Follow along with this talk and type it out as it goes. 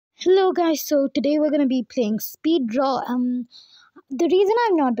Hello guys, so today we're gonna be playing speed draw. The reason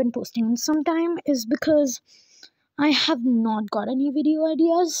I've not been posting in some time is because I have not got any video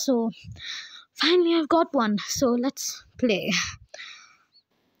ideas. So finally I've got one. So let's play.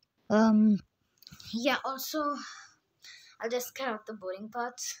 Um, yeah. Also, I'll just cut out the boring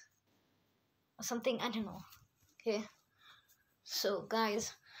parts or something. I don't know. Okay. So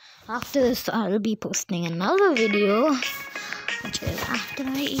guys, after this I'll be posting another video, which is after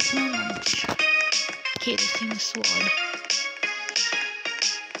I eat my lunch. Okay, this thing is sword.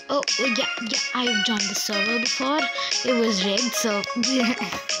 Oh, yeah, I've joined the server before. It was rigged, so yeah.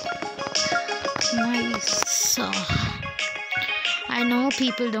 Nice. So, I know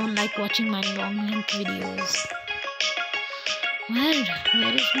people don't like watching my long length videos. Where's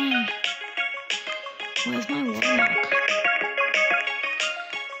my watermark?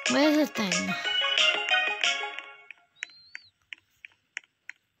 Where's the thing?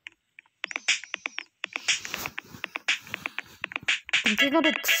 I think I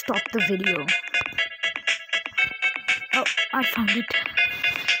gotta stop the video. Oh, I found it.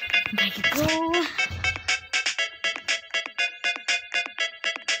 There you go.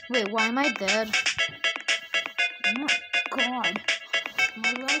 Wait, why am I there? Oh my god.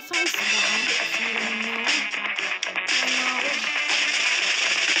 My Wi-Fi's down, if you don't know.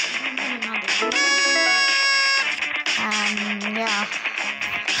 Yeah.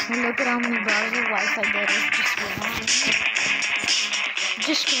 Look at how many bars of Wi-Fi there is.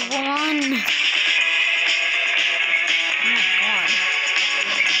 Just one.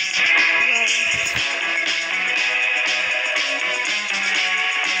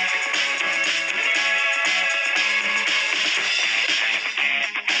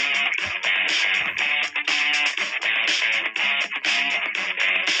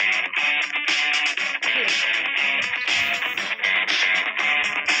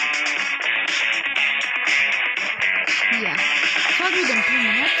 Yeah, probably in 2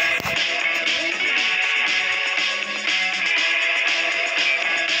 minutes.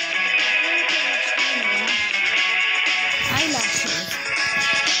 Eyelashes.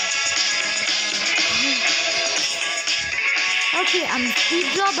 Okay, I'm speed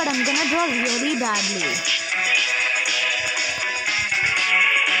draw, but I'm gonna draw really badly.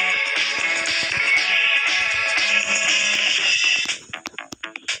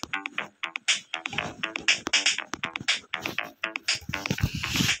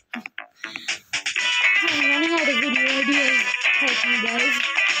 I'm running out of video ideas. Help me, guys.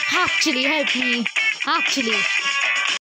 Actually, help me. Actually.